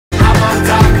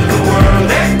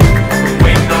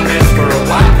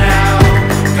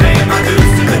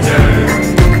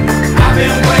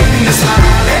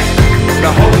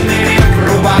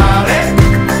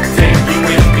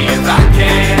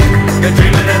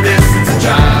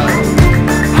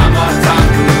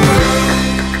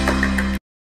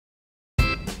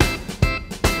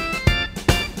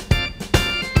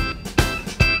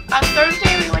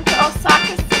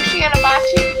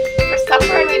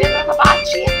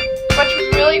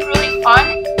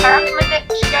fun. I recommend that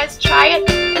you guys try it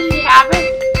if you haven't.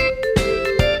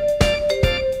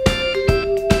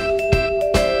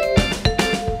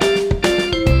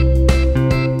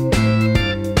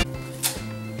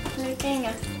 Making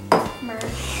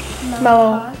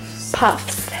marshmallow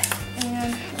puffs.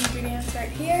 And ingredients right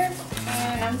here.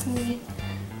 And I'm going to be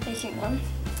making one.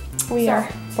 We are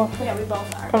both. Yeah, we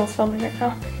both are. Almost filming right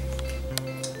now.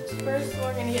 First,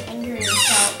 we're going to get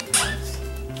ingredients out.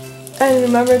 And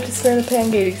remember to stir the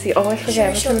pancakes. Oh, I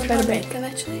forget. Should We're going to try to bake. them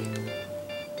actually?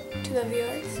 To the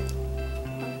viewers?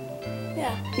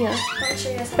 Yeah. Yeah. I'll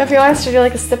show you guys If you want us to do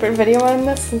like a separate video on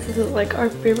this, since this is like our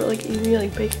favorite like easy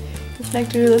like bake snack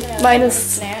to do this.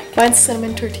 Yeah, mine's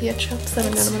cinnamon tortilla chips. I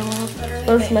haven't done them in a while.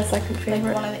 Those are my second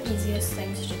favorite. Like one of the easiest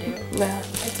things to do. Yeah.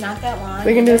 It's not that long.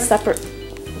 We can do a separate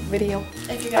video.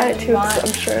 If you I guys too, want.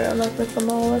 I'm sure I'm not gonna film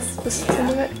all this. Just some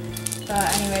of it.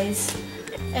 But anyways,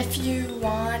 if you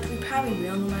want, we probably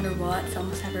will no matter what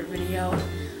film a separate video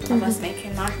of us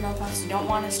making marshmallow puffs. You don't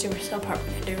want us to, we're still probably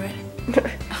gonna do it.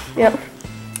 Yep.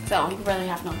 So you really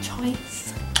have no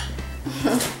choice.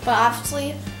 But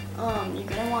obviously, you're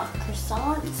gonna want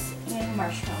croissants and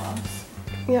marshmallows.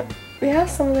 Yep. We have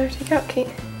some of there. Take out, Kate.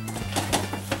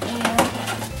 And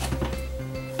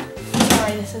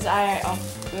sorry, this is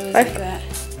it was like that.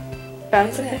 That's Why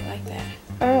is okay. it like that?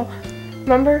 Oh,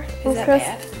 remember? Is that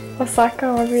bad?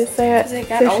 Osaka, whatever you say it. It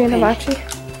got Sushi and open. Hibachi.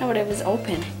 No, but it was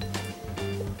open.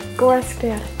 Go ask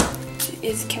Dad.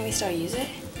 Can we still use it?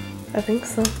 I think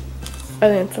so. I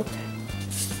think it's okay. I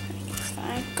think it's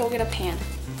fine. Go get a pan.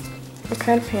 What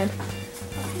kind of pan?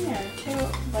 Yeah,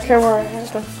 too. Okay, where I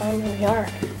have to find where we are.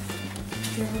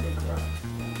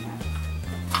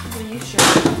 Well, you should.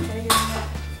 Okay,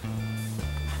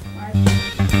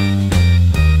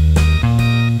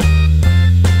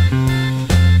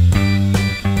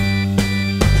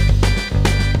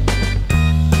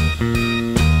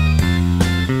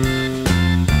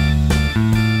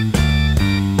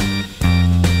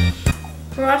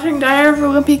 We're watching Diary of a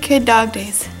Wimpy Kid Dog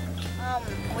Days.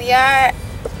 we are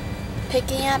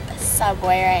picking up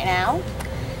Subway right now,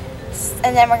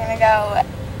 and then we're gonna go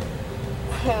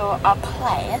to a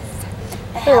place.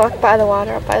 We walk by the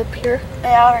water up by the pier.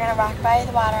 Yeah, we're gonna walk by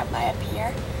the water up by a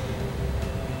pier,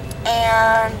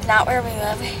 and not where we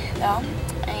live though.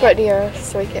 And, But near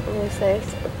us, so we can't really say.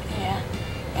 So. yeah,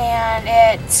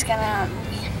 and it's gonna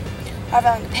we're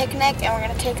having a picnic, and we're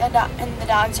gonna take a dog, and the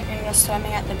dogs are gonna go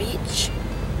swimming at the beach.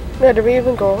 Yeah, did we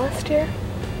even go last year?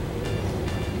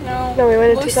 No. No, we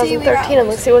went in Lucy, 2013 and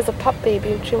Lucy was a pup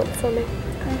baby and she went swimming.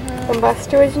 Mm-hmm. And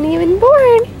Buster wasn't even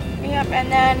born. Yep,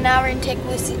 and then now we're gonna take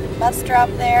Buster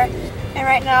up there, and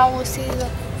right now Lucy is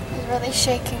really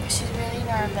shaking because she's really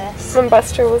nervous. And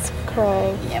Buster was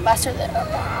crying. Yeah, Buster's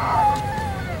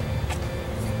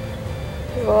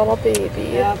He's a little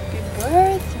baby. Happy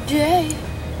birthday,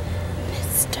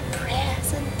 Mr.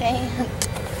 President.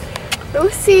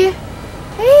 Lucy!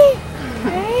 Hey!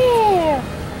 Hey!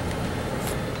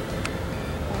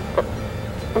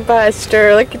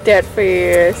 Buster, look at that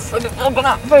face. Open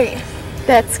up, wait.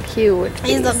 That's cute.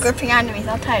 He's gripping onto me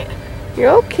so tight.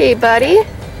 You're okay, buddy.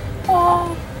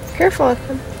 Oh. Careful with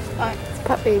him. Fine. It's a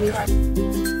pup baby.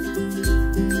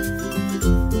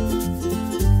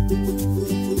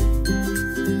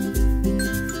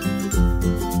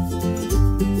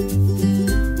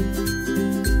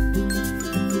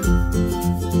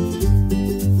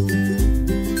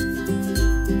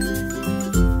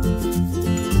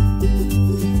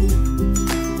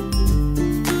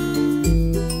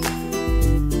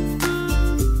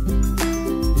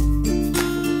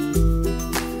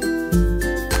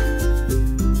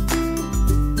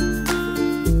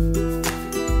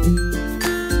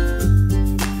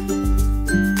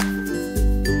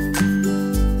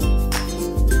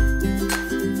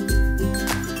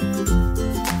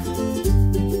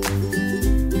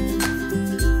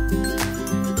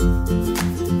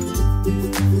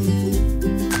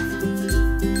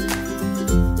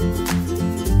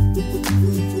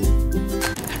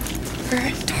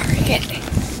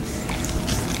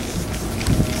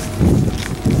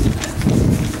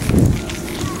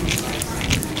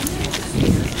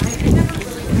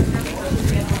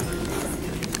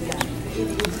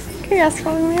 Okay, that's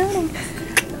following me outing.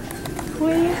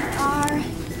 We are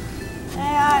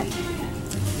at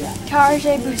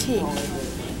Target Boutique.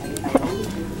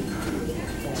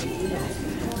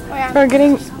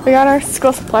 we got our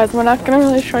school supplies. We're not gonna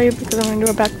really show you because I'm gonna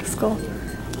do a back to school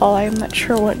haul. I'm not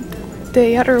sure what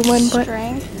day yet or when, but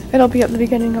it'll be at the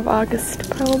beginning of August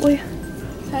probably.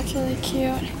 That's really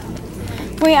cute.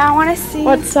 Wait, I want to see.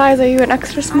 What size are you? An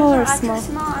extra small or a small?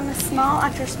 Extra small. I'm a small,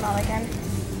 extra small again.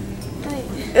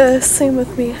 Same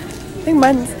with me. think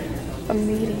mine's a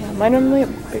medium. Mine normally a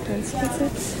bigger size.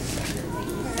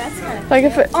 That's kind of Like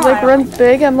if it like runs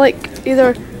big, I'm like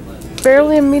either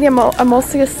barely a medium. I'm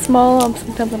mostly a small. I'm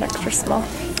sometimes an extra small.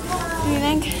 What do you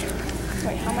think?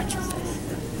 Wait, how much is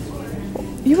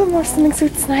this? You have more swimming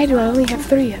suits than I do. I only have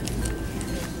 3.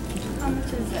 How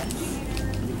much is this?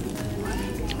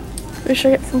 We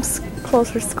should get some clothes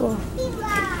for school.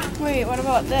 Wait, what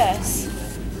about this?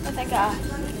 It's like a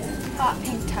hot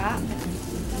pink top.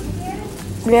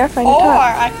 Yeah, find a Or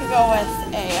top. I could go with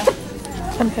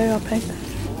a Imperial pink.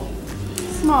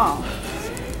 small.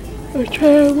 Which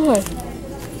one?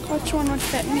 Which one would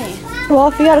fit me? Well,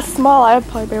 if you had a small, I'd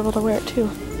probably be able to wear it too.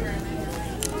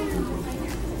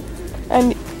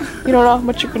 And you don't know how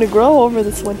much you're going to grow over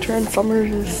this winter, and summer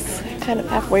is kind of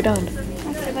halfway done.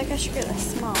 I feel like I should get a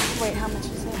small. Wait, how much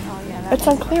is it? Oh yeah, It's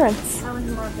on clearance. that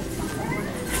one's more expensive.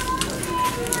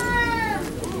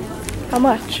 How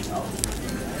much?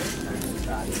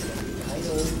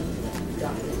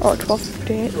 Oh,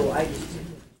 $12.58.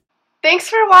 Thanks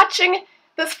for watching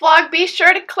this vlog. Be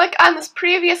sure to click on this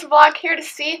previous vlog here to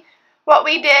see what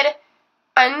we did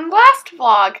on last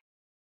vlog.